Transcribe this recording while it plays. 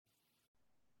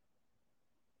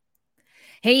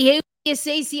Hey,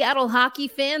 PSA Seattle hockey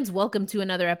fans, welcome to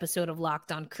another episode of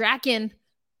Locked on Kraken.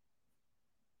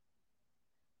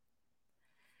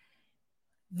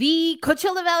 The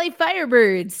Coachella Valley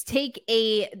Firebirds take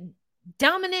a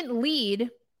dominant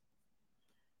lead.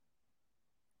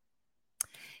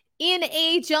 In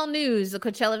AHL news, the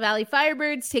Coachella Valley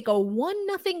Firebirds take a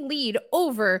 1-0 lead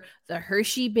over the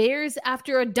Hershey Bears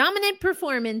after a dominant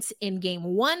performance in Game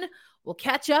 1. We'll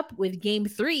catch up with Game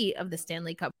 3 of the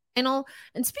Stanley Cup Final.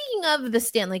 And speaking of the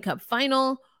Stanley Cup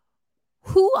Final,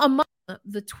 who among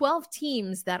the 12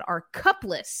 teams that are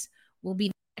cupless will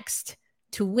be next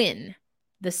to win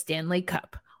the Stanley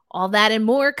Cup? All that and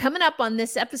more coming up on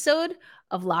this episode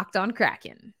of Locked on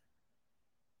Kraken.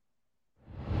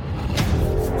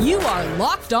 You are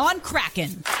Locked on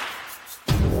Kraken,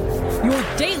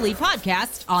 your daily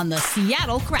podcast on the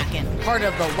Seattle Kraken, part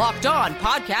of the Locked On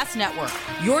Podcast Network,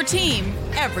 your team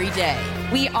every day.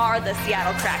 We are the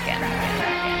Seattle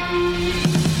Kraken.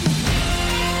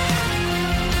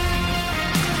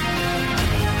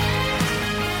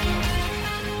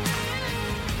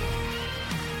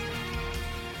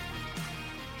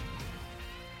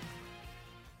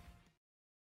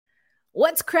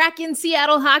 What's cracking,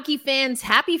 Seattle hockey fans?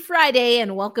 Happy Friday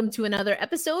and welcome to another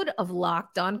episode of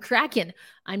Locked on Kraken.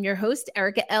 I'm your host,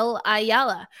 Erica L.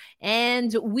 Ayala,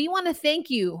 and we want to thank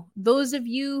you, those of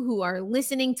you who are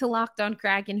listening to Locked on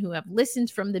Kraken, who have listened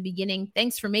from the beginning.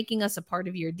 Thanks for making us a part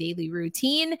of your daily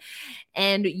routine,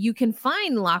 and you can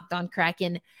find Locked on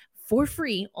Kraken for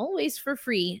free, always for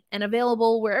free, and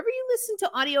available wherever you listen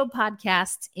to audio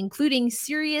podcasts, including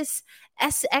Sirius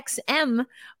SXM.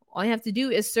 All you have to do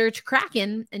is search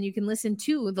Kraken and you can listen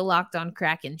to the Locked on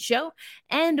Kraken show.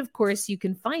 And of course, you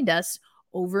can find us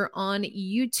over on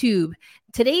YouTube.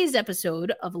 Today's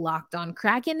episode of Locked on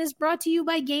Kraken is brought to you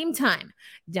by Game Time.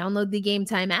 Download the Game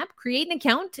Time app, create an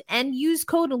account, and use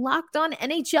code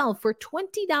LOCKEDONNHL for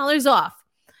 $20 off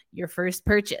your first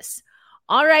purchase.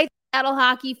 All right, Seattle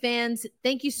hockey fans,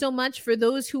 thank you so much for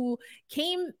those who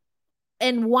came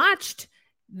and watched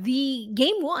the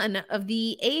Game 1 of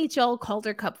the AHL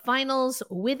Calder Cup Finals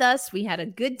with us. We had a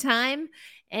good time,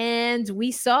 and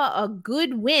we saw a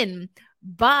good win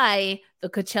by the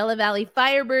Coachella Valley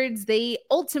Firebirds. They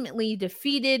ultimately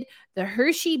defeated the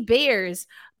Hershey Bears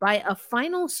by a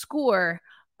final score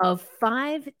of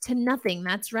 5-0.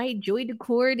 That's right, Joy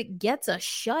Decord gets a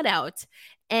shutout,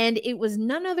 and it was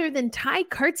none other than Ty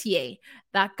Cartier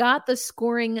that got the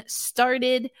scoring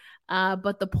started.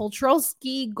 But the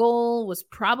Poltrolski goal was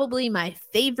probably my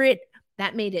favorite.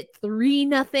 That made it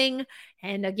 3-0.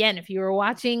 And again, if you were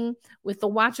watching with the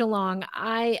watch along,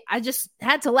 I just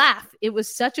had to laugh. It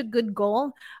was such a good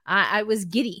goal. I was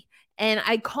giddy. And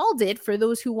I called it, for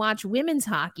those who watch women's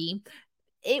hockey,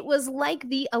 it was like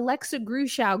the Alexa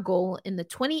Grushow goal in the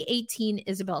 2018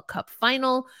 Isabel Cup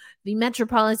final. The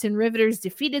Metropolitan Riveters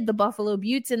defeated the Buffalo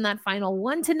Beauts in that final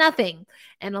 1-0.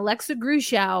 And Alexa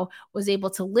Grushow was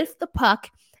able to lift the puck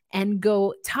and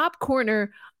go top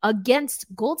corner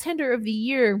against goaltender of the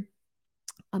year,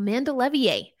 Amanda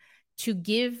Levier, to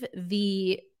give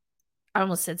the, I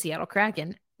almost said Seattle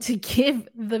Kraken, to give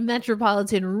the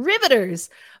Metropolitan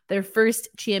Riveters their first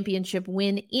championship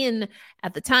win in,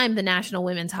 at the time, the National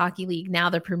Women's Hockey League, now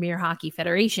the Premier Hockey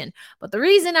Federation. But the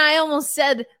reason I almost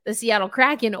said the Seattle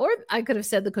Kraken, or I could have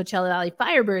said the Coachella Valley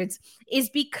Firebirds, is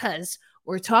because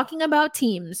we're talking about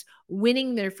teams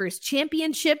winning their first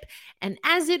championship. And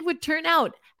as it would turn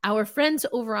out, our friends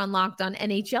over on Locked on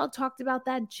NHL talked about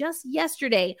that just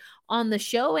yesterday on the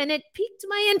show, and it piqued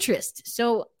my interest.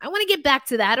 So I want to get back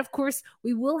to that. Of course,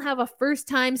 we will have a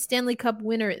first-time Stanley Cup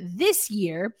winner this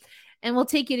year, and we'll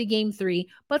take you to Game 3.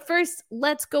 But first,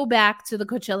 let's go back to the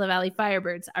Coachella Valley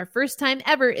Firebirds. Our first time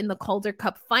ever in the Calder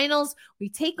Cup Finals. We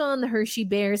take on the Hershey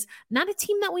Bears, not a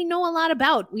team that we know a lot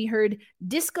about. We heard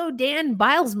Disco Dan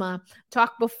Bilesma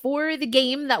talk before the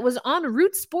game that was on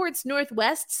Root Sports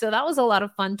Northwest, so that was a lot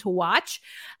of fun to watch.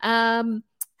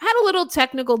 Had a little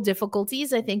technical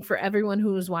difficulties, I think, for everyone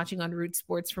who was watching on Root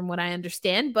Sports, from what I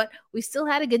understand, but we still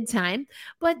had a good time.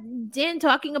 But Dan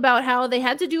talking about how they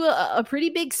had to do a pretty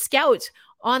big scout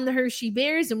on the Hershey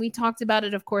Bears, and we talked about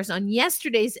it, of course, on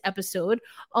yesterday's episode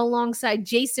alongside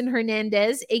Jason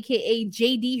Hernandez, aka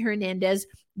JD Hernandez,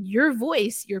 your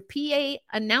voice, your PA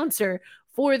announcer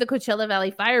for the Coachella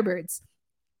Valley Firebirds.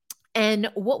 And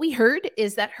what we heard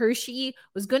is that Hershey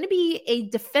was going to be a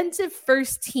defensive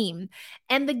first team.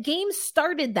 And the game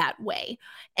started that way.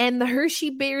 And the Hershey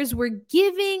Bears were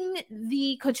giving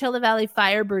the Coachella Valley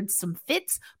Firebirds some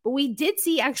fits. But we did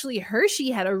see actually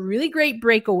Hershey had a really great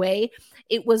breakaway.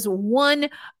 It was one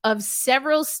of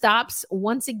several stops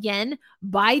once again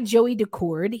by Joey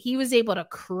Decord. He was able to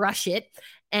crush it.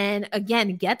 And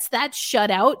again, gets that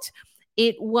shutout.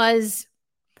 It was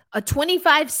a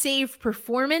 25 save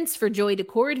performance for Joey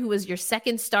Decord, who was your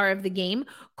second star of the game.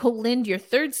 Cole Lind, your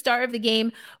third star of the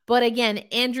game. But again,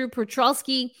 Andrew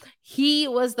Petrolsky, he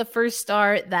was the first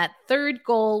star. That third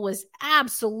goal was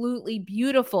absolutely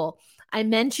beautiful. I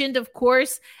mentioned, of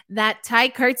course, that Ty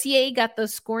Cartier got the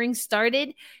scoring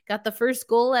started, got the first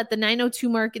goal at the 9:02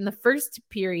 mark in the first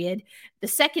period. The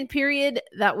second period,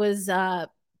 that was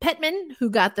Petman, who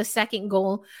got the second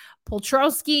goal.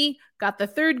 Poltrowski got the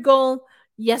third goal.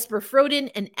 Jesper Froden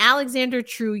and Alexander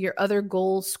True, your other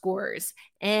goal scorers.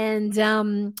 And,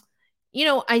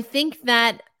 I think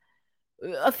that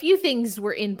a few things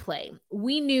were in play.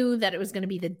 We knew that it was going to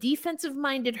be the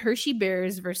defensive-minded Hershey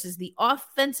Bears versus the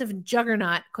offensive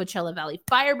juggernaut Coachella Valley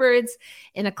Firebirds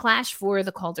in a clash for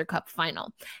the Calder Cup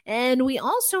final. And we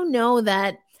also know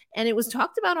that, and it was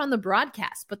talked about on the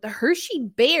broadcast, but the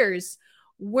Hershey Bears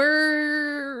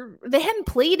they hadn't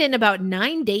played in about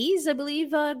 9 days, I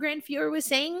believe Grant Fuhr was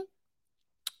saying.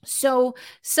 So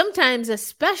sometimes,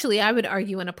 especially I would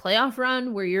argue in a playoff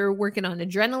run where you're working on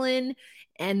adrenaline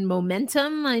and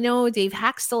momentum. I know Dave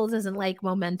Haxtell doesn't like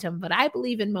momentum, but I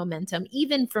believe in momentum,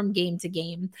 even from game to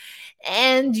game.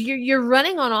 And you're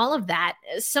running on all of that.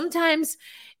 Sometimes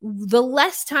the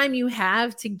less time you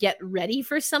have to get ready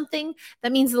for something,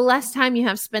 that means the less time you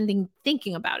have spending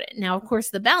thinking about it. Now, of course,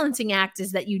 the balancing act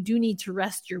is that you do need to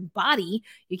rest your body.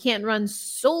 You can't run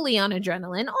solely on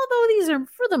adrenaline, although these are,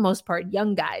 for the most part,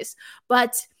 young guys.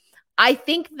 But I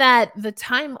think that the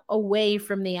time away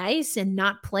from the ice and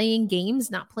not playing games,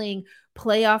 not playing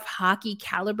playoff hockey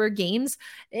caliber games,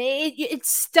 it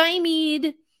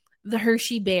stymied the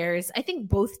Hershey Bears. I think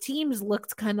both teams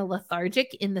looked kind of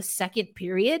lethargic in the second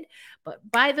period, but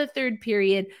by the third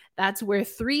period, that's where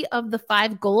 3 of the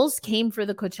 5 goals came for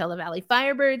the Coachella Valley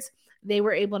Firebirds. They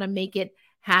were able to make it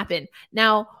happen.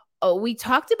 Now, we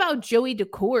talked about Joey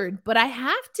Decord, but I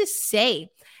have to say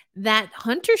that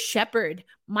Hunter Shepard,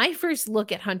 my first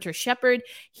look at Hunter Shepard,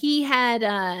 he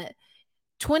had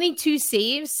 22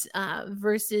 saves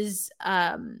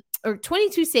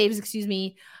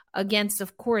against,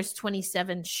 of course,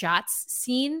 27 shots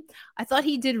seen. I thought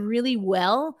he did really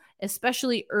well,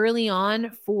 especially early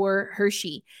on for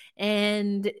Hershey.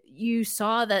 And you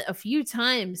saw that a few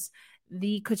times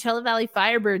the Coachella Valley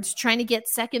Firebirds trying to get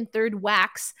second, third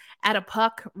whacks at a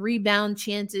puck, rebound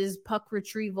chances, puck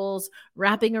retrievals,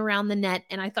 wrapping around the net.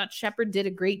 And I thought Shepard did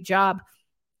a great job.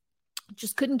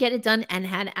 Just couldn't get it done and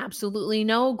had absolutely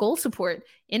no goal support,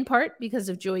 in part because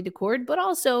of Joey Decord, but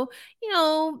also,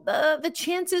 the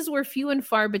chances were few and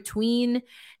far between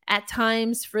at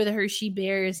times for the Hershey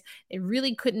Bears. They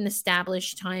really couldn't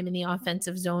establish time in the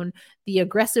offensive zone. The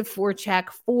aggressive forecheck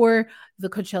for the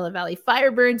Coachella Valley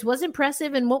Firebirds was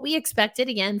impressive, and what we expected,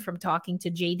 again, from talking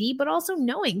to JD, but also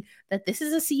knowing that this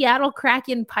is a Seattle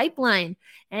Kraken pipeline,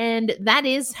 and that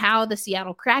is how the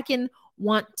Seattle Kraken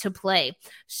want to play.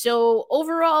 So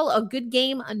overall, a good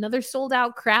game, another sold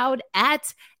out crowd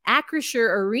at Acrisure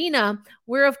Arena,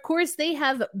 where of course they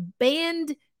have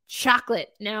banned chocolate.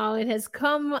 Now it has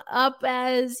come up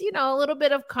as, a little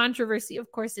bit of controversy.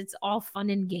 Of course, it's all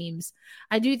fun and games.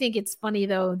 I do think it's funny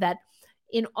though, that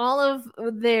in all of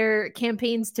their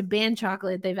campaigns to ban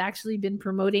chocolate, they've actually been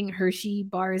promoting Hershey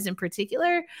bars in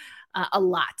particular a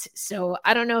lot. So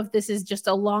I don't know if this is just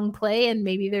a long play and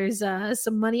maybe there's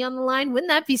some money on the line. Wouldn't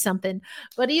that be something?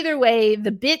 But either way,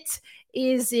 the bit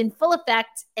is in full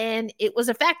effect and it was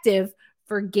effective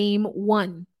for game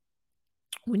 1.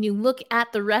 When you look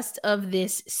at the rest of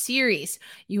this series,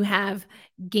 you have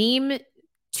game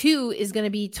 2 is going to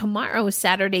be tomorrow,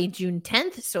 Saturday, June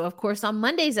 10th. So, of course, on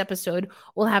Monday's episode,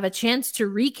 we'll have a chance to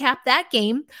recap that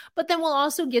game, but then we'll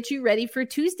also get you ready for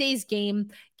Tuesday's game,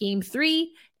 game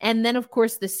 3. And then, of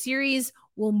course, the series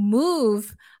will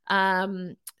move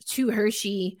to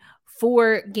Hershey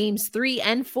for games 3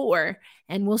 and 4,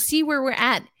 and we'll see where we're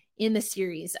at in the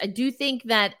series. I do think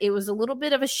that it was a little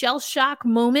bit of a shell shock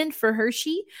moment for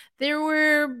Hershey. There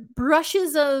were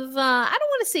brushes of, I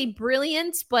don't want to say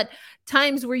brilliance, but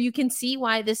times where you can see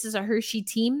why this is a Hershey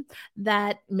team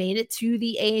that made it to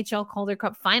the AHL Calder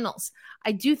Cup finals.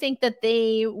 I do think that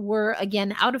they were,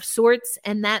 again, out of sorts,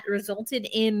 and that resulted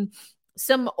in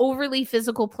some overly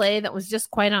physical play that was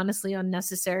just quite honestly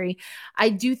unnecessary. I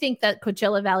do think that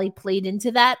Coachella Valley played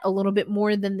into that a little bit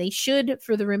more than they should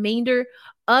for the remainder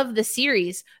of the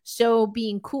series. So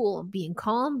being cool, being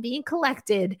calm, being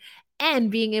collected,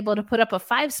 and being able to put up a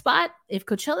 5 spot, if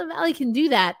Coachella Valley can do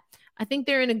that, I think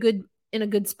they're in a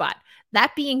good spot.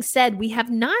 That being said, we have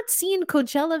not seen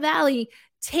Coachella Valley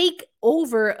take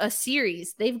over a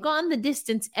series. They've gone the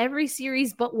distance every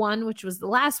series but one, which was the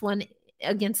last one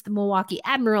against the Milwaukee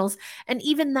Admirals, and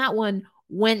even that one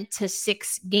went to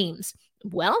 6 games.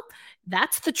 Well,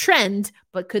 that's the trend,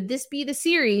 but could this be the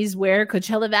series where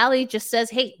Coachella Valley just says,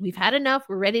 hey, we've had enough,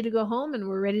 we're ready to go home, and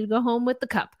we're ready to go home with the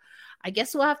cup? I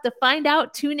guess we'll have to find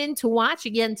out. Tune in to watch.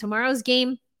 Again, tomorrow's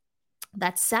game,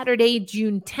 that's Saturday,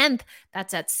 June 10th.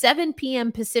 That's at 7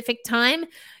 p.m. Pacific time.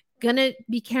 Gonna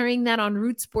be carrying that on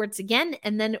Root Sports again,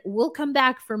 and then we'll come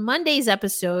back for Monday's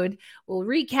episode. We'll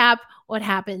recap what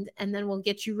happened, and then we'll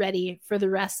get you ready for the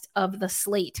rest of the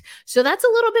slate. So that's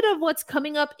a little bit of what's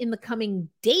coming up in the coming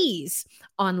days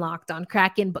on Locked on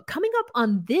Kraken. But coming up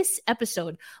on this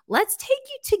episode, let's take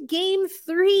you to Game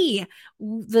 3.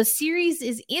 The series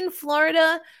is in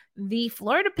Florida. The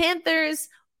Florida Panthers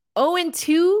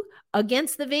 0-2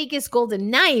 against the Vegas Golden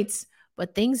Knights.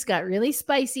 But things got really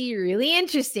spicy, really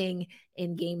interesting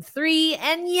in Game 3.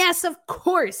 And yes, of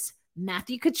course,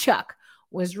 Matthew Tkachuk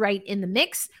was right in the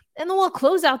mix. And then we'll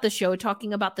close out the show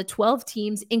talking about the 12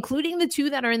 teams, including the 2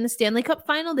 that are in the Stanley Cup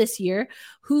final this year,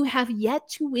 who have yet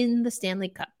to win the Stanley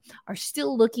Cup, are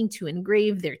still looking to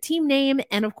engrave their team name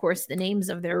and, of course, the names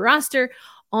of their roster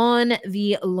on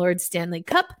the Lord Stanley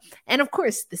Cup. And of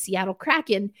course, the Seattle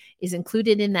Kraken is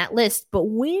included in that list. But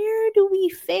where do we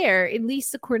fare, at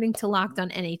least according to Locked on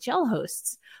NHL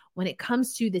hosts, when it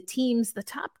comes to the teams, the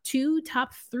top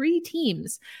 3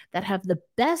 teams that have the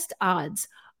best odds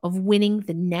of winning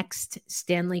the next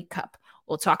Stanley Cup?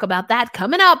 We'll talk about that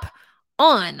coming up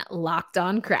on Locked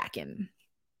on Kraken.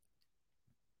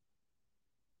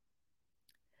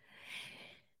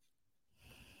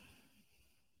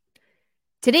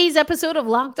 Today's episode of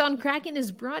Locked on Kraken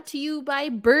is brought to you by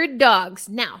Bird Dogs.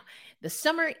 Now, the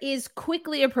summer is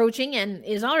quickly approaching and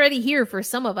is already here for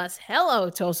some of us. Hello,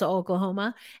 Tulsa,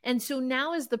 Oklahoma. And so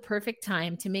now is the perfect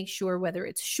time to make sure, whether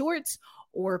it's shorts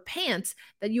or pants,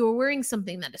 that you are wearing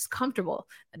something that is comfortable,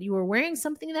 that you are wearing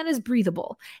something that is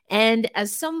breathable. And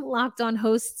as some Locked on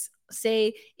hosts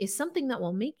say, is something that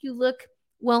will make you look,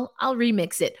 well, I'll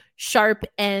remix it, sharp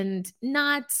and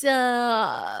not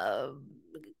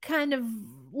kind of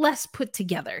less put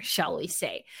together, shall we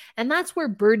say. And that's where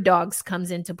Bird Dogs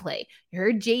comes into play. You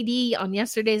heard JD on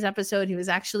yesterday's episode. He was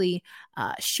actually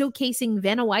showcasing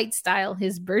Vanna White style,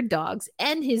 his Bird Dogs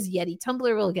and his Yeti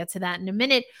tumbler. We'll get to that in a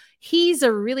minute. He's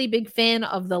a really big fan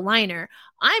of the liner.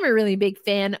 I'm a really big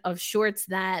fan of shorts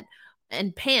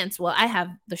and pants. Well, I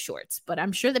have the shorts, but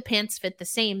I'm sure the pants fit the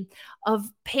same,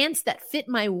 of pants that fit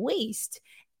my waist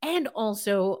and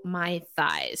also my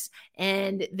thighs.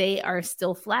 And they are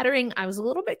still flattering. I was a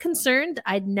little bit concerned.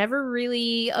 I'd never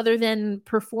really, other than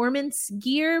performance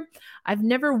gear, I've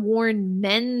never worn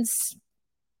men's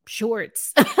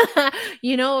shorts.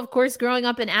 Of course, growing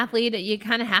up an athlete, you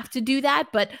kind of have to do that.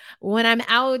 But when I'm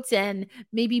out and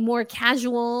maybe more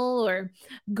casual or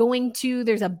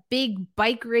there's a big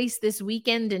bike race this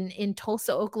weekend in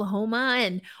Tulsa, Oklahoma,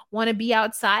 and want to be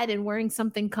outside and wearing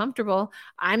something comfortable,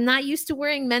 I'm not used to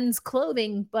wearing men's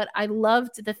clothing, but I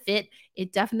loved the fit.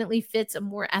 It definitely fits a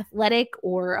more athletic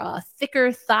or a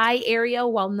thicker thigh area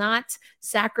while not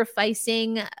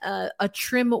sacrificing a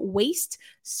trim waist.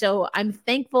 So I'm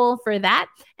thankful for that.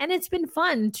 And it's been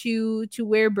fun to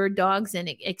wear Bird Dogs and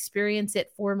experience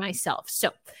it for myself.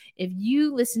 So if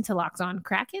you listen to Locked on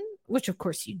Kraken, which of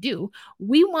course you do,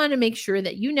 we want to make sure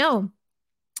that you know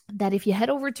that if you head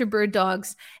over to Bird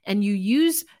Dogs and you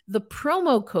use the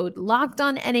promo code Locked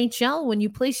on NHL when you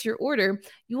place your order,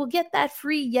 you will get that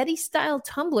free Yeti style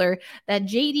tumbler that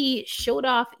JD showed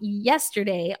off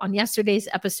yesterday on yesterday's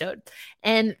episode.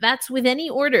 And that's with any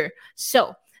order.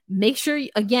 So make sure,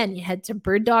 again, you head to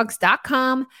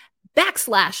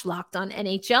birddogs.com/Locked on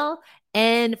NHL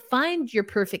and find your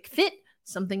perfect fit,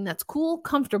 something that's cool,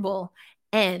 comfortable,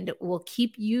 and will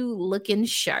keep you looking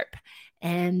sharp.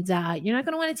 And you're not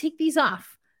going to want to take these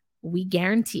off. We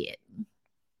guarantee it.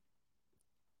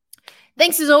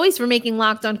 Thanks as always for making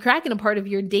Locked on Kraken a part of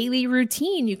your daily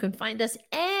routine. You can find us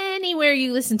anywhere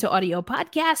you listen to audio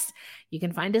podcasts. You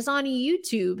can find us on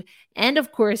YouTube. And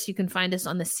of course, you can find us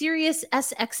on the Sirius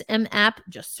SXM app.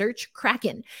 Just search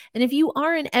Kraken. And if you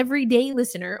are an everyday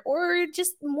listener or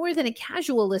just more than a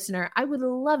casual listener, I would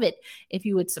love it if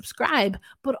you would subscribe,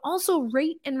 but also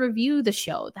rate and review the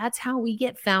show. That's how we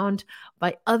get found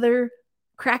by other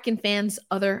Kraken fans,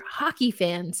 other hockey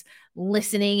fans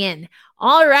listening in.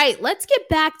 All right, let's get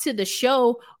back to the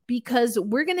show because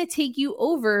we're going to take you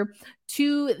over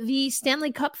to the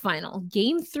Stanley Cup final,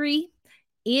 Game 3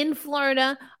 in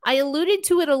Florida. I alluded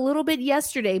to it a little bit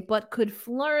yesterday, but could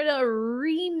Florida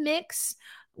remix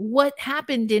what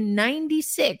happened in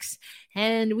 96?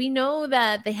 And we know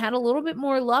that they had a little bit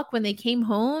more luck when they came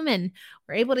home and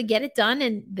were able to get it done.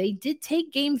 And they did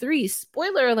take Game 3.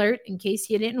 Spoiler alert, in case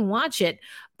you didn't watch it.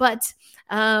 But,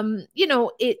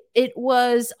 it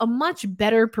was a much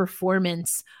better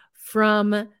performance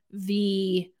from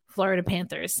the Florida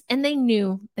Panthers. And they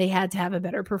knew they had to have a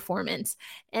better performance.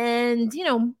 And,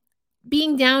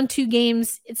 being down 2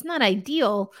 games, it's not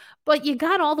ideal, but you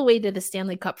got all the way to the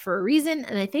Stanley Cup for a reason.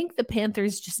 And I think the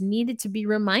Panthers just needed to be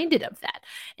reminded of that.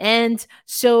 And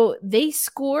so they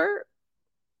score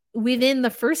within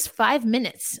the first 5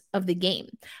 minutes of the game.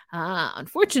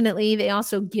 Unfortunately, they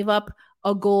also give up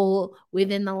a goal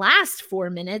within the last 4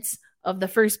 minutes of the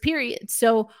first period.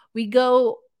 So we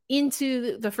go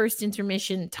into the first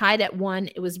intermission tied at 1.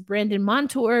 It was Brandon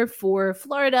Montour for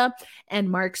Florida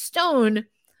and Mark Stone,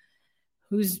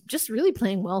 who's just really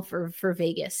playing well for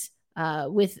Vegas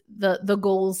with the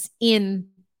goals in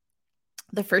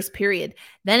the first period.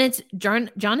 Then it's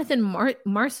Jonathan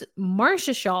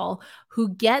Marchessault who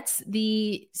gets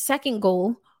the second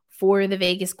goal for the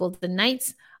Vegas Golden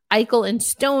Knights. Eichel and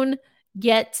Stone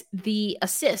get the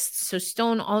assists. So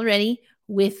Stone already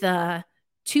with 2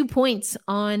 points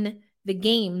on the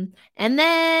game. And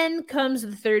then comes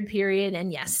the third period.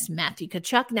 And yes, Matthew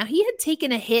Tkachuk. Now he had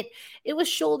taken a hit. It was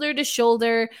shoulder to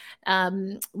shoulder.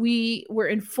 We were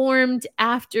informed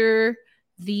after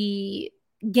the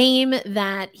game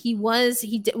that he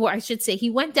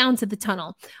went down to the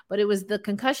tunnel, but it was the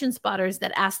concussion spotters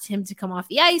that asked him to come off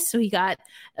the ice. So he got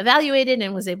evaluated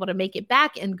and was able to make it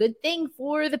back. And good thing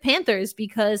for the Panthers,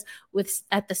 because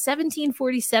at the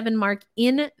 17:47 mark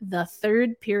in the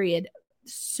third period,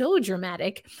 so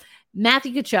dramatic,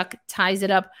 Matthew Tkachuk ties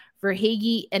it up.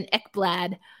 Verhaeghe and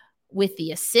Ekblad with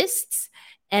the assists.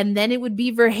 And then it would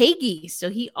be Verhaeghe.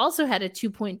 So he also had a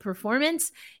 2-point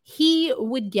performance. He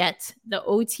would get the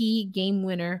OT game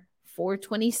winner for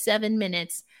 27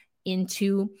 minutes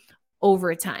into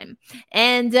overtime.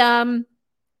 And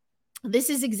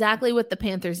this is exactly what the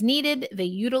Panthers needed. They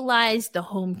utilized the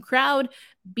home crowd,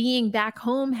 being back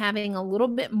home, having a little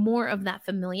bit more of that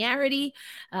familiarity.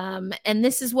 And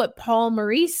this is what Paul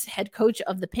Maurice, head coach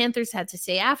of the Panthers, had to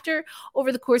say after.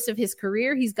 Over the course of his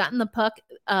career, he's gotten the puck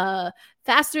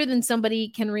faster than somebody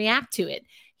can react to it.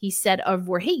 He said of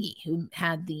Verhaeghe, who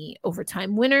had the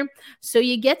overtime winner. So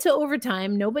you get to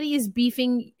overtime. Nobody is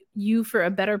beefing you for a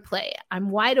better play. I'm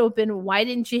wide open. Why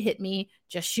didn't you hit me?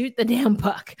 Just shoot the damn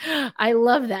puck. I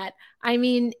love that. I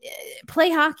mean, play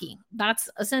hockey. That's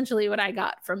essentially what I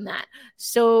got from that.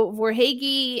 So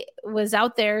Verhaeghe was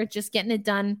out there just getting it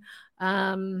done.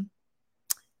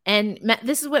 And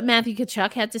this is what Matthew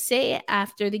Tkachuk had to say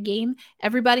after the game.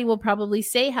 Everybody will probably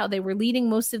say how they were leading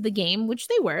most of the game, which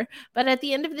they were. But at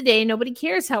the end of the day, nobody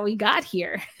cares how we got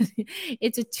here.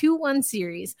 It's a 2-1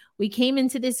 series. We came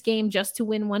into this game just to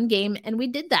win one game, and we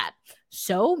did that.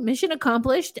 So mission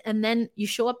accomplished. And then you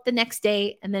show up the next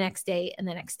day and the next day and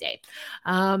the next day.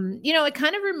 It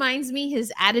kind of reminds me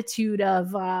his attitude of,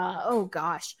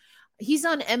 he's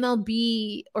on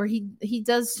MLB, or he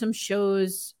does some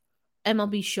shows,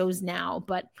 MLB shows now,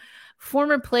 but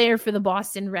former player for the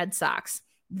Boston Red Sox.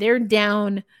 They're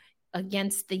down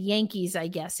against the Yankees, I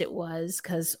guess it was,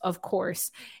 because of course.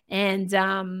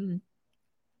 And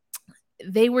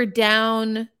they were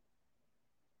down,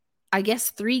 I guess,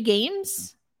 3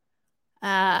 games.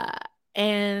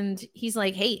 And he's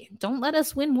like, hey, don't let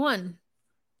us win one.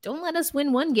 Don't let us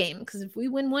win one game, because if we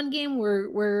win one game,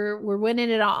 we're winning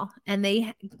it all. And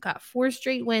they got 4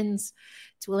 straight wins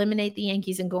to eliminate the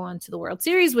Yankees and go on to the World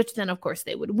Series, which then, of course,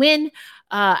 they would win.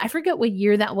 I forget what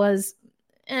year that was.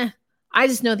 I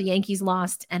just know the Yankees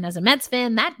lost. And as a Mets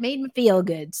fan, that made me feel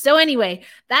good. So anyway,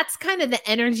 that's kind of the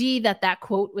energy that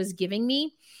quote was giving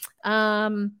me.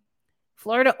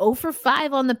 Florida 0 for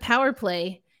 5 on the power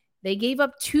play. They gave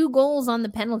up 2 goals on the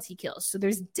penalty kills. So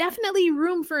there's definitely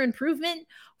room for improvement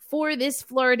for this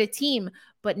Florida team.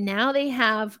 But now they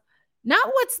have not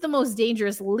what's the most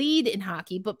dangerous lead in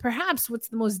hockey, but perhaps what's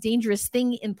the most dangerous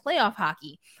thing in playoff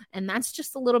hockey. And that's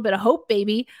just a little bit of hope,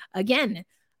 baby. Again,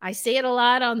 I say it a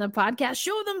lot on the podcast,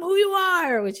 show them who you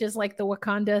are, which is like the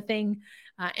Wakanda thing.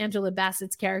 Angela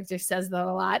Bassett's character says that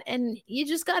a lot. And you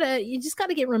just gotta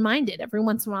get reminded every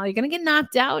once in a while. You're going to get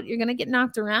knocked out. You're going to get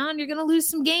knocked around. You're going to lose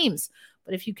some games.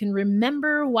 But if you can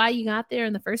remember why you got there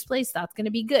in the first place, that's going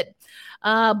to be good.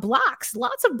 Blocks,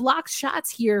 lots of block shots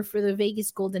here for the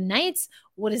Vegas Golden Knights.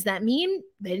 What does that mean?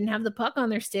 They didn't have the puck on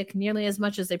their stick nearly as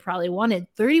much as they probably wanted.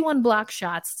 31 block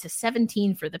shots to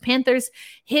 17 for the Panthers.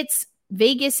 Hits,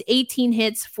 Vegas, 18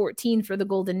 hits, 14 for the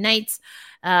Golden Knights.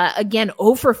 Again,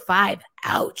 0 for 5.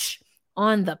 Ouch.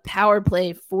 On the power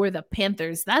play for the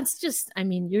Panthers. That's just, I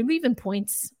mean, you're leaving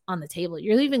points on the table.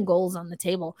 You're leaving goals on the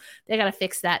table. They got to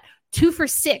fix that. 2 for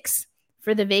 6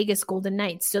 for the Vegas Golden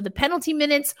Knights. So the penalty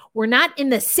minutes were not in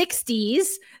the 60s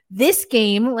this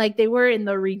game like they were in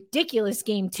the ridiculous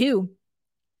game 2.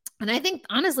 And I think,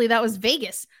 honestly, that was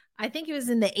Vegas. I think it was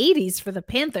in the 80s for the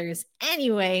Panthers.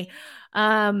 Anyway,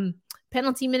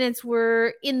 penalty minutes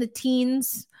were in the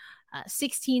teens,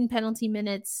 16 penalty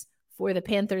minutes for the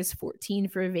Panthers, 14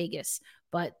 for Vegas.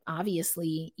 But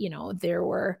obviously, there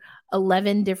were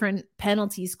 11 different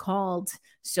penalties called.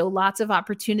 So lots of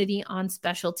opportunity on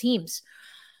special teams.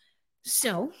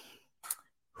 So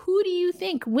who do you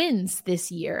think wins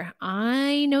this year?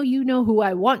 I know you know who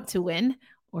I want to win,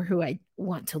 or who I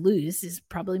want to lose is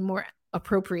probably more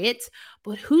appropriate.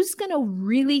 But who's going to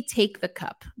really take the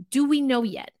cup? Do we know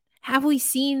yet? Have we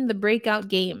seen the breakout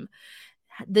game?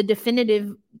 The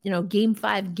definitive, game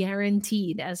 5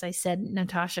 guaranteed, as I said,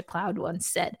 Natasha Cloud once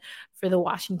said, for the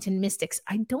Washington Mystics.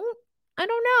 I don't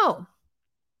know.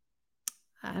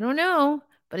 I don't know.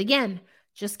 But again,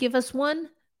 just give us one.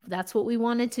 That's what we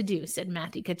wanted to do, said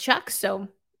Matthew Tkachuk. So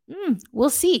we'll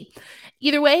see.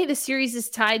 Either way, the series is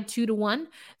tied 2-1.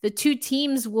 The two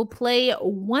teams will play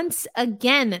once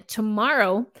again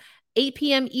tomorrow, 8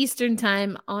 p.m. Eastern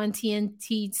time on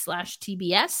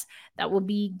TNT/TBS. That will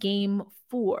be game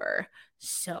 4.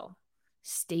 So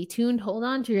stay tuned. Hold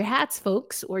on to your hats,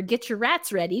 folks, or get your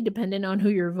rats ready, depending on who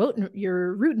you're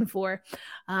rooting for.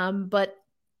 But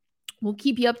we'll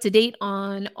keep you up to date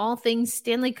on all things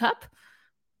Stanley Cup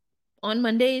on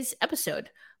Monday's episode.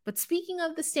 But speaking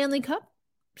of the Stanley Cup,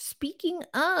 speaking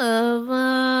of,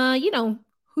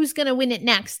 who's going to win it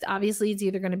next? Obviously, it's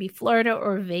either going to be Florida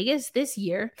or Vegas this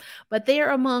year, but they're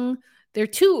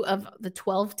 2 of the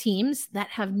 12 teams that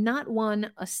have not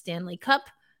won a Stanley Cup.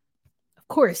 Of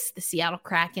course, the Seattle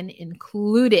Kraken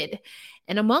included.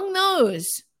 And among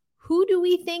those, who do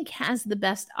we think has the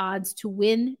best odds to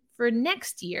win for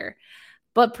next year?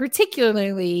 But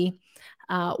particularly,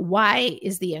 why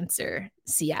is the answer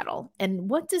Seattle? And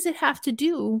what does it have to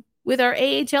do with our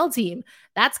AHL team?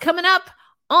 That's coming up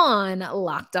on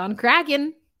Locked On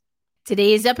Kraken.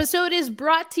 Today's episode is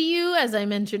brought to you, as I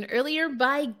mentioned earlier,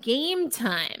 by Game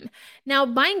Time. Now,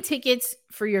 buying tickets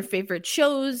for your favorite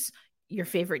shows, your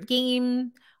favorite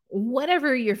game,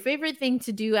 whatever your favorite thing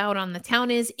to do out on the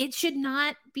town is, it should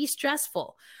not be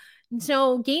stressful.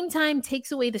 So Game Time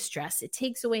takes away the stress. It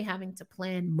takes away having to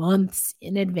plan months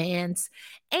in advance,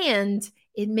 and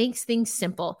it makes things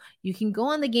simple. You can go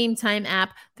on the Game Time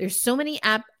app. There's so many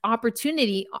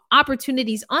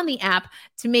opportunities on the app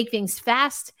to make things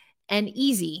fast and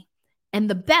easy. And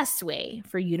the best way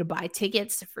for you to buy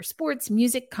tickets for sports,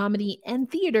 music, comedy, and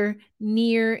theater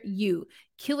near you.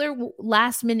 Killer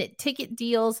last-minute ticket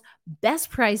deals, best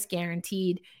price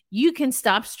guaranteed. You can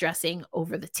stop stressing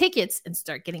over the tickets and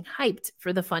start getting hyped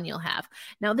for the fun you'll have.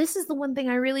 Now, this is the one thing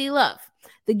I really love.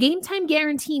 The Game Time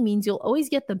guarantee means you'll always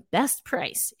get the best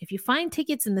price. If you find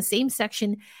tickets in the same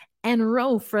section and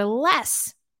row for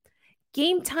less,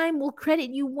 Game Time will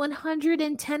credit you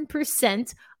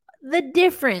 110% the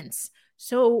difference.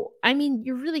 So,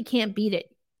 you really can't beat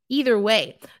it either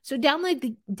way. So download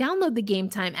the Game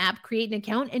Time app, create an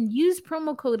account, and use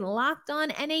promo code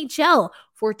LOCKEDONNHL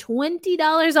for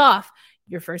 $20 off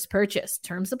your first purchase.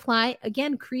 Terms apply.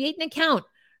 Again, create an account,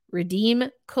 redeem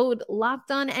code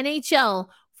LOCKEDONNHL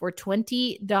for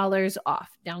 $20 off.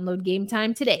 Download Game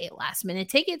Time today. Last minute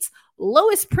tickets,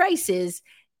 lowest prices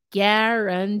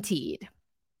guaranteed.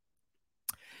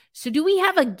 So do we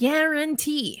have a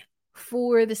guarantee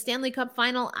for the Stanley Cup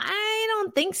final? I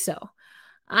don't think so.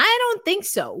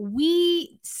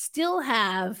 We still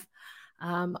have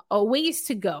a ways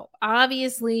to go.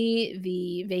 Obviously,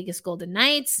 the Vegas Golden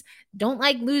Knights don't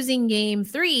like losing game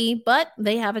 3, but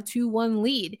they have a 2-1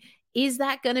 lead. Is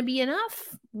that going to be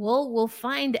enough? Well, we'll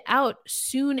find out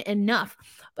soon enough.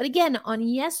 But again, on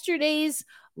yesterday's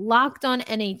Locked On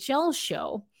NHL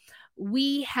show,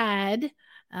 we had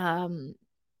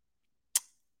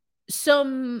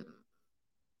some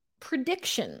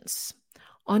predictions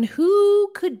on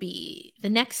who could be the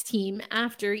next team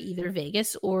after either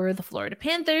Vegas or the Florida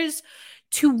Panthers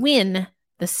to win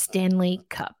the Stanley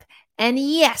Cup. And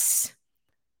yes,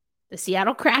 the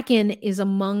Seattle Kraken is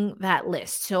among that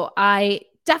list. So I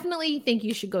definitely think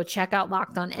you should go check out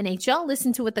Locked On NHL,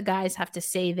 listen to what the guys have to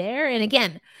say there. And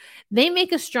again, they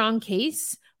make a strong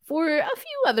case for a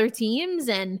few other teams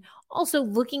and also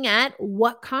looking at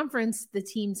what conference the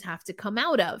teams have to come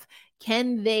out of.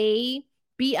 Can they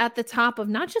be at the top of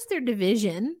not just their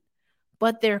division,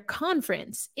 but their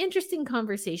conference? Interesting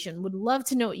conversation. Would love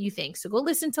to know what you think. So go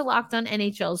listen to Locked On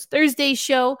NHL's Thursday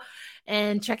show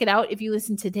and check it out. If you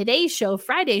listen to today's show,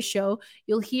 Friday's show,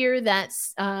 you'll hear that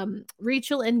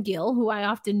Rachel and Gil, who I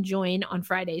often join on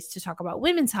Fridays to talk about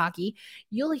women's hockey,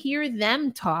 you'll hear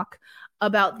them talk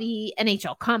about the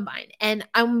NHL Combine. And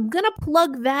I'm going to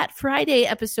plug that Friday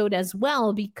episode as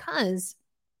well, because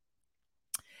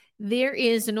there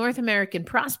is a North American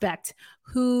prospect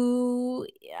who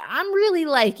I'm really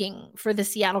liking for the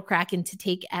Seattle Kraken to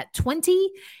take at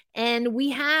 20. And we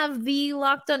have the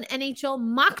Locked On NHL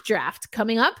mock draft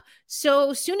coming up.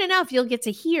 So soon enough, you'll get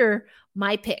to hear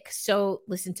my pick. So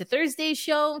listen to Thursday's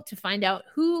show to find out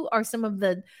who are some of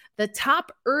the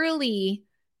top early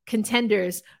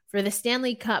contenders for the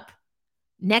Stanley Cup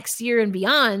next year and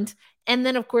beyond. And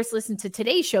then, of course, listen to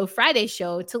today's show, Friday's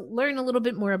show, to learn a little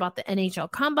bit more about the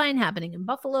NHL Combine happening in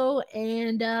Buffalo,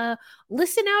 and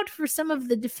listen out for some of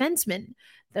the defensemen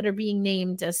that are being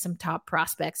named as some top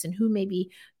prospects and who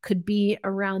maybe could be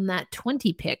around that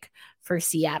 20 pick for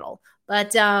Seattle.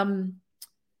 But I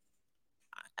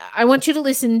want you to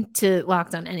listen to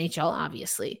Locked On NHL,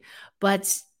 obviously.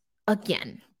 But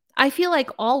again, I feel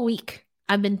like all week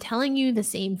I've been telling you the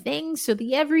same thing. So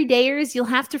the everydayers, you'll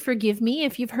have to forgive me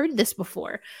if you've heard this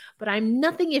before, but I'm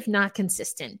nothing if not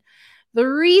consistent. The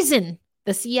reason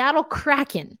the Seattle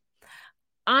Kraken,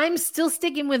 I'm still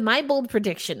sticking with my bold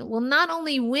prediction, will not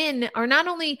only win, or not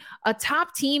only a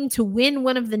top team to win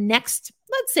one of the next,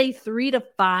 let's say 3 to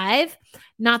 5,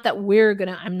 not that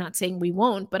I'm not saying we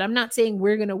won't, but I'm not saying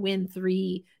we're going to win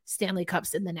 3 Stanley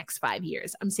Cups in the next 5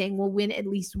 years. I'm saying we'll win at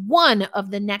least one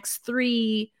of the next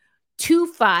 3 to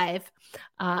 5.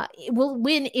 Will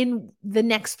win in the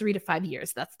next 3 to 5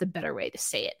 years. That's the better way to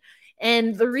say it.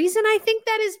 And the reason I think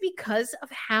that is because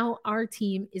of how our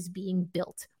team is being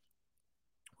built.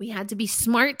 We had to be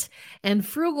smart and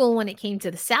frugal when it came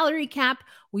to the salary cap.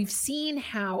 We've seen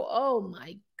how, oh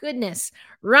my goodness,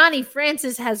 Ronnie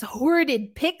Francis has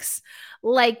hoarded picks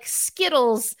like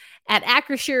Skittles at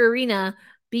Acrisure Arena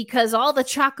because all the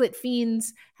chocolate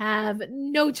fiends have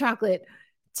no chocolate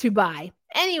to buy.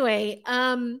 Anyway,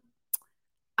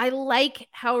 I like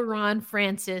how Ron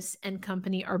Francis and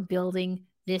company are building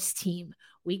this team.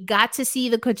 We got to see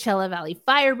the Coachella Valley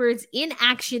Firebirds in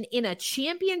action in a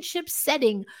championship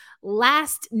setting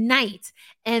last night,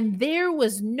 and there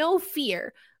was no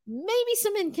fear. Maybe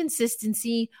some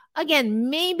inconsistency.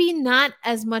 Again, maybe not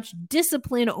as much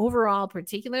discipline overall,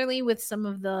 particularly with some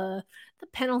of the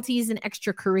penalties and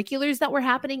extracurriculars that were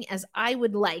happening as I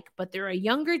would like. But they're a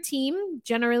younger team,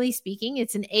 generally speaking.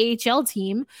 It's an AHL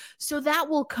team, so that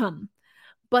will come.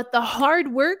 But the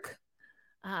hard work,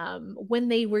 when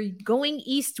they were going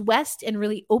east-west and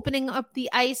really opening up the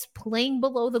ice, playing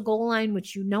below the goal line,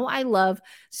 which you know I love,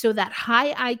 so that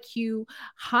high IQ,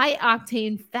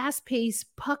 high-octane,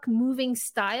 fast-paced, puck-moving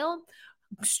style,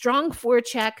 strong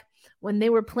forecheck, when they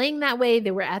were playing that way,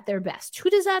 they were at their best. Who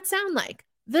does that sound like?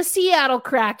 The Seattle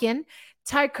Kraken.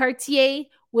 Ty Cartier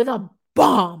with a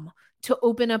bomb to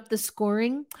open up the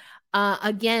scoring.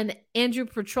 Again, Andrew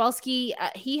Petrolsky,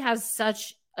 he has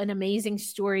such an amazing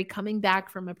story coming back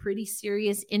from a pretty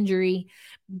serious injury,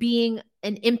 being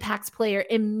an impact player,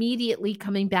 immediately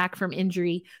coming back from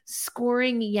injury,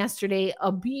 scoring yesterday a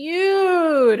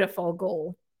beautiful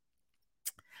goal.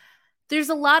 There's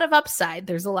a lot of upside.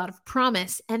 There's a lot of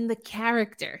promise, and the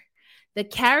character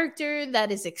that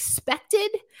is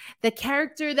expected, the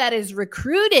character that is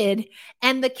recruited,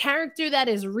 and the character that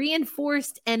is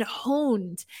reinforced and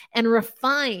honed and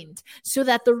refined so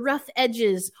that the rough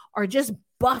edges are just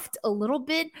buffed a little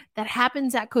bit. That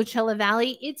happens at Coachella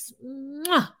Valley.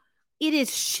 It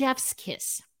is chef's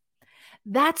kiss.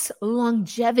 That's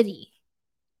longevity.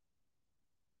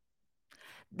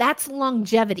 That's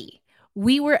longevity.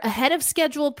 We were ahead of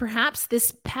schedule perhaps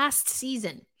this past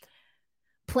season,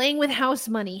 playing with house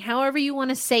money, however you want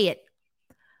to say it.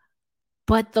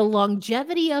 But the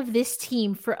longevity of this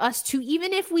team for us to,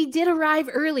 even if we did arrive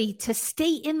early, to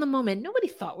stay in the moment. Nobody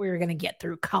thought we were going to get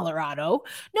through Colorado.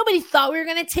 Nobody thought we were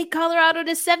going to take Colorado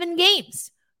to 7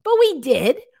 games, but we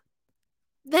did.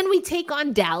 Then we take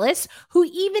on Dallas, who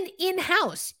even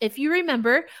in-house, if you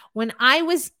remember, when I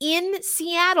was in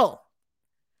Seattle,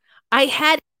 I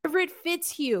had Everett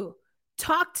Fitzhugh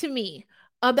talk to me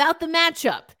about the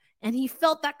matchup, and he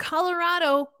felt that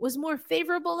Colorado was more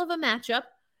favorable of a matchup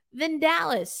than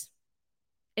Dallas,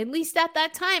 at least at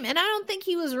that time. And I don't think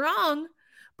he was wrong,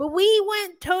 but we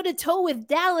went toe-to-toe with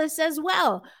Dallas as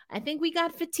well. I think we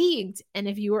got fatigued. And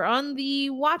if you were on the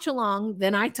watch-along,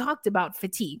 then I talked about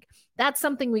fatigue. That's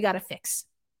something we got to fix.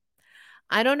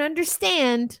 I don't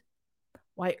understand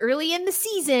why early in the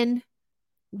season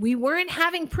we weren't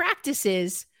having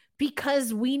practices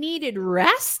because we needed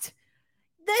rest.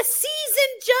 The season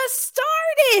just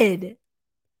started.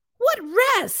 What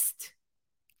rest?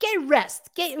 Get rest.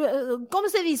 ¿Cómo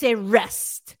se dice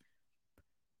rest?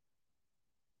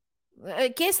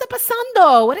 ¿Qué está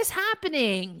pasando? What is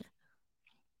happening?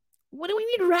 What do we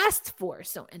need rest for?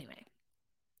 So anyway,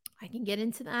 I can get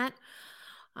into that.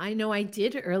 I know I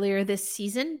did earlier this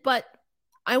season, but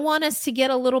I want us to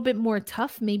get a little bit more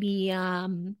tough. Maybe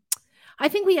I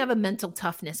think we have a mental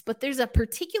toughness, but there's a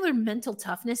particular mental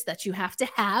toughness that you have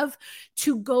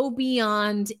to go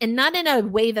beyond, and not in a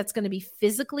way that's going to be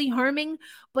physically harming,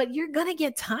 but you're going to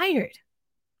get tired.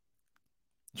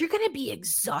 You're going to be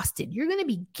exhausted. You're going to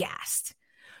be gassed.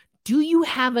 Do you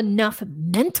have enough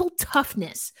mental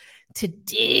toughness to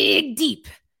dig deep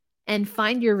and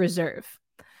find your reserve,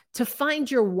 to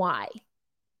find your why?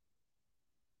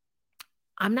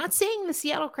 I'm not saying the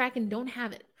Seattle Kraken don't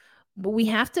have it, but we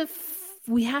have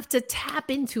to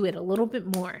tap into it a little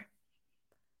bit more.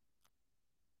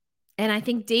 And I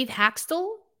think Dave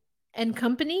Haxtell and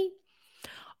company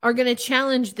are going to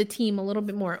challenge the team a little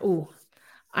bit more. Oh,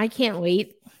 I can't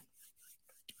wait.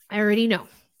 I already know.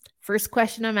 First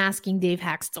question I'm asking Dave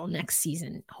Haxtell next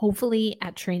season, hopefully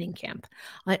at training camp.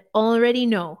 I already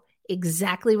know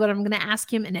exactly what I'm going to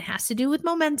ask him, and it has to do with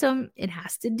momentum. It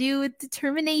has to do with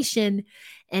determination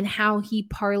and how he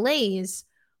parlays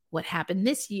what happened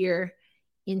this year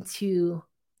into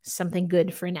something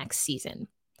good for next season.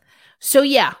 So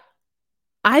yeah,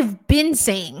 I've been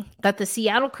saying that the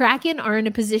Seattle Kraken are in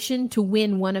a position to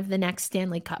win one of the next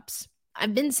Stanley Cups.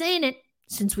 I've been saying it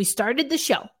since we started the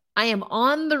show. I am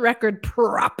on the record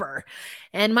proper.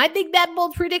 And my big bad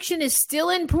bold prediction is still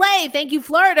in play. Thank you,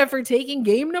 Florida, for taking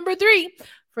game number 3.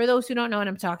 For those who don't know what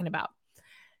I'm talking about.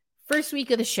 First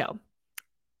week of the show.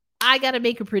 I got to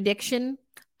make a prediction.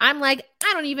 I'm like,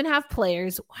 I don't even have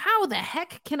players. How the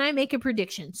heck can I make a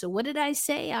prediction? So what did I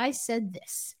say? I said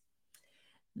this.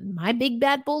 My big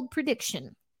bad bold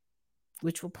prediction,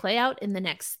 which will play out in the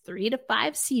next 3 to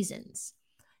 5 seasons,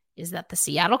 is that the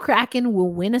Seattle Kraken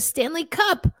will win a Stanley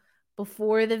Cup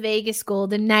before the Vegas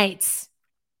Golden Knights.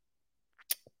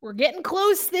 We're getting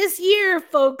close this year,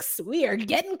 folks. We are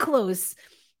getting close.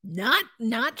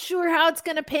 Not sure how it's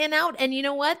going to pan out. And you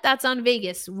know what? That's on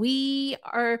Vegas. We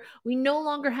no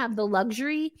longer have the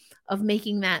luxury of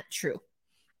making that true.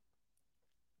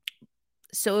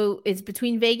 So it's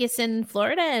between Vegas and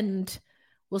Florida, and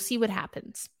we'll see what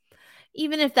happens.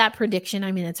 Even if that prediction,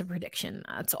 I mean, it's a prediction.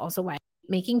 That's also why I'm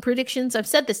making predictions. I've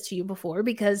said this to you before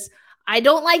because I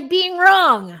don't like being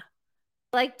wrong. I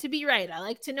like to be right. I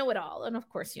like to know it all. And of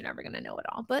course, you're never going to know it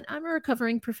all. But I'm a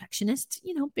recovering perfectionist.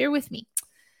 Bear with me.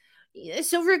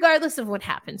 So regardless of what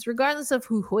happens, regardless of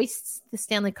who hoists the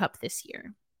Stanley Cup this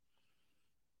year,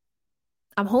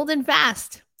 I'm holding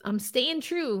fast. I'm staying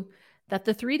true that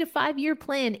the 3 to 5 year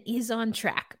plan is on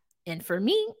track. And for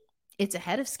me, it's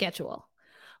ahead of schedule.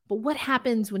 But what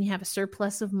happens when you have a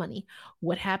surplus of money?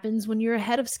 What happens when you're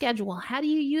ahead of schedule? How do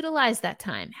you utilize that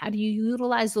time? How do you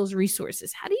utilize those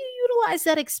resources? How do you utilize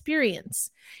that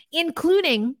experience?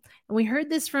 Including, and we heard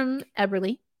this from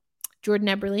Jordan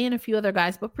Eberle, and a few other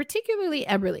guys, but particularly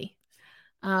Eberle,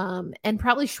 and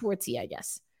probably Schwartzy, I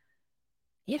guess.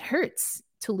 It hurts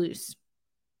to lose.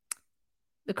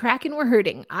 The Kraken were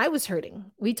hurting. I was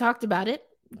hurting. We talked about it.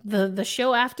 The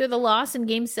show after the loss in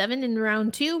Game 7 in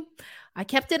round 2, I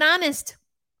kept it honest.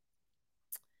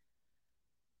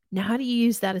 Now, how do you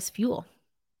use that as fuel?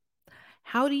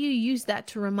 How do you use that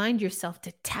to remind yourself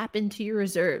to tap into your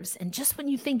reserves? And just when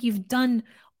you think you've done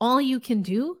all you can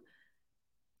do,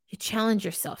 you challenge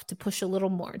yourself to push a little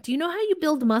more. Do you know how you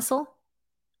build muscle?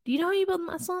 Do you know how you build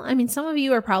muscle? I mean, some of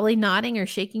you are probably nodding or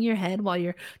shaking your head while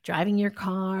you're driving your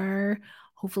car,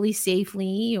 hopefully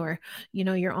safely, or,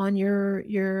 you're on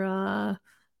your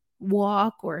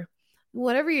walk or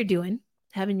whatever you're doing,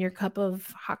 having your cup of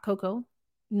hot cocoa.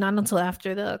 Not until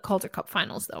after the Calder Cup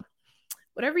finals, though.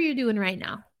 Whatever you're doing right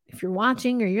now, if you're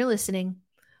watching or you're listening,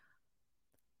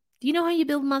 do you know how you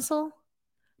build muscle?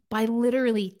 By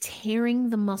literally tearing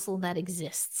the muscle that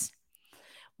exists.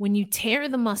 When you tear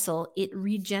the muscle, it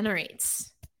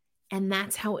regenerates. And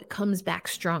that's how it comes back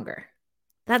stronger.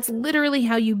 That's literally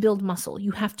how you build muscle. You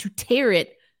have to tear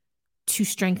it to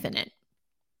strengthen it.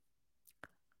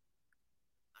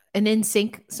 An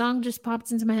NSYNC song just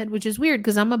popped into my head, which is weird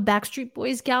because I'm a Backstreet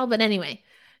Boys gal. But anyway,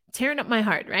 tearing up my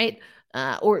heart, right?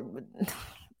 Or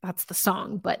that's the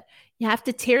song, but you have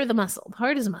to tear the muscle. The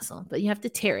heart is a muscle, but you have to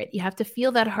tear it. You have to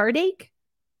feel that heartache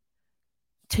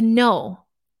to know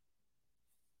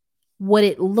what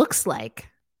it looks like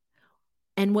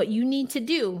and what you need to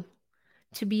do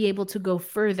to be able to go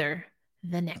further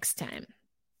the next time.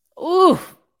 Ooh.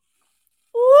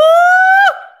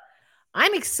 Ooh.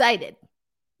 I'm excited.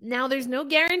 Now, there's no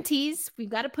guarantees. We've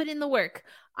got to put in the work.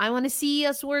 I want to see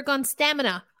us work on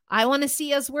stamina. I want to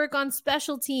see us work on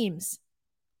special teams.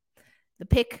 The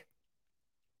pick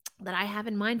that I have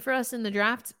in mind for us in the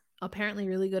draft, apparently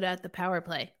really good at the power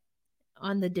play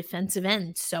on the defensive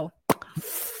end. So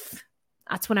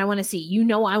that's what I want to see. You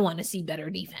know, I want to see better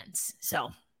defense.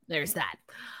 So there's that.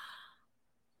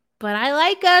 But I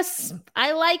like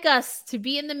us to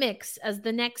be in the mix as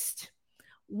the next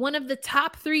one of the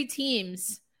top 3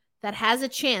 teams that has a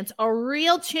chance, a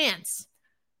real chance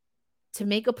to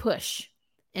make a push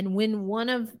and win one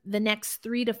of the next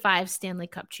 3 to 5 Stanley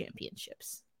Cup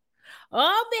championships.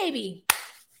 Oh, baby.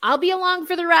 I'll be along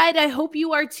for the ride. I hope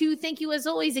you are too. Thank you as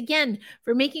always again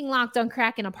for making Locked on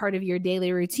Kraken a part of your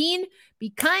daily routine.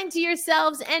 Be kind to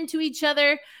yourselves and to each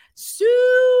other.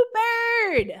 Sue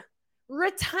Bird,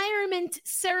 retirement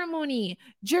ceremony,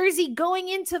 jersey going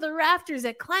into the rafters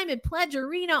at Climate Pledge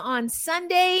Arena on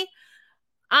Sunday.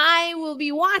 I will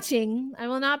be watching. I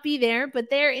will not be there, but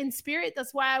there in spirit.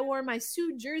 That's why I wore my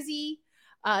Sue jersey.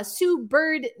 Sue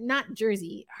Bird, not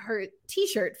jersey, her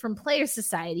t-shirt from Playa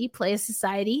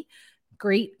Society,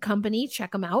 great company.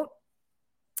 Check them out.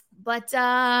 But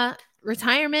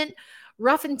retirement,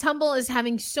 Rough and Tumble is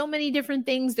having so many different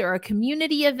things. There are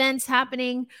community events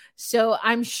happening. So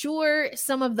I'm sure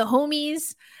some of the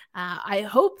homies, I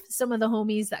hope some of the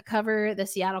homies that cover the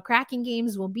Seattle Kraken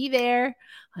games will be there.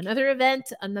 Another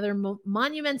event, another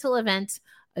monumental event,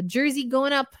 a jersey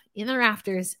going up in the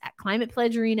rafters at Climate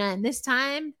Pledge Arena. And this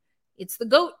time it's the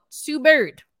GOAT, Sue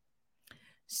Bird.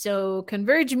 So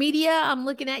Converge Media, I'm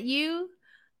looking at you.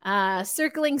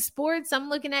 Circling Sports, I'm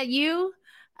looking at you.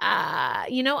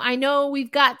 I know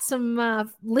we've got some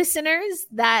listeners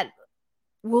that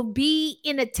will be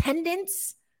in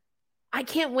attendance. I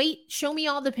can't wait. Show me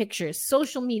all the pictures.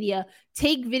 Social media,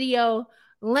 take video.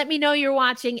 Let me know you're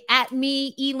watching at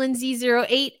me,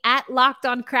 elindsay08, at Locked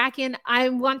on Kraken. I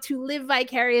want to live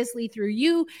vicariously through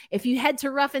you. If you head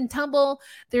to Rough and Tumble,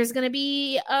 there's going to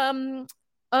be a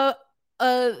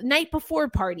night before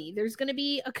party. There's going to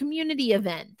be a community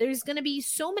event. There's going to be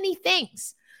so many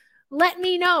things. Let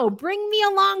me know. Bring me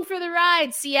along for the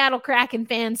ride, Seattle Kraken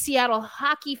fans, Seattle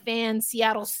hockey fans,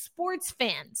 Seattle sports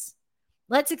fans.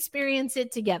 Let's experience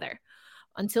it together.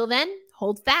 Until then,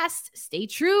 hold fast, stay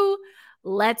true.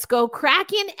 Let's go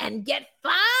Kraken and get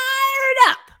fired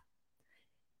up.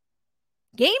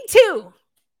 Game 2.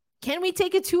 Can we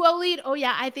take a 2-0 lead? Oh,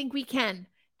 yeah, I think we can.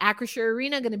 Acrisure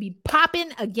Arena going to be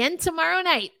popping again tomorrow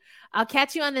night. I'll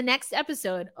catch you on the next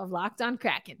episode of Locked on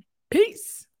Kraken.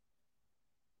 Peace.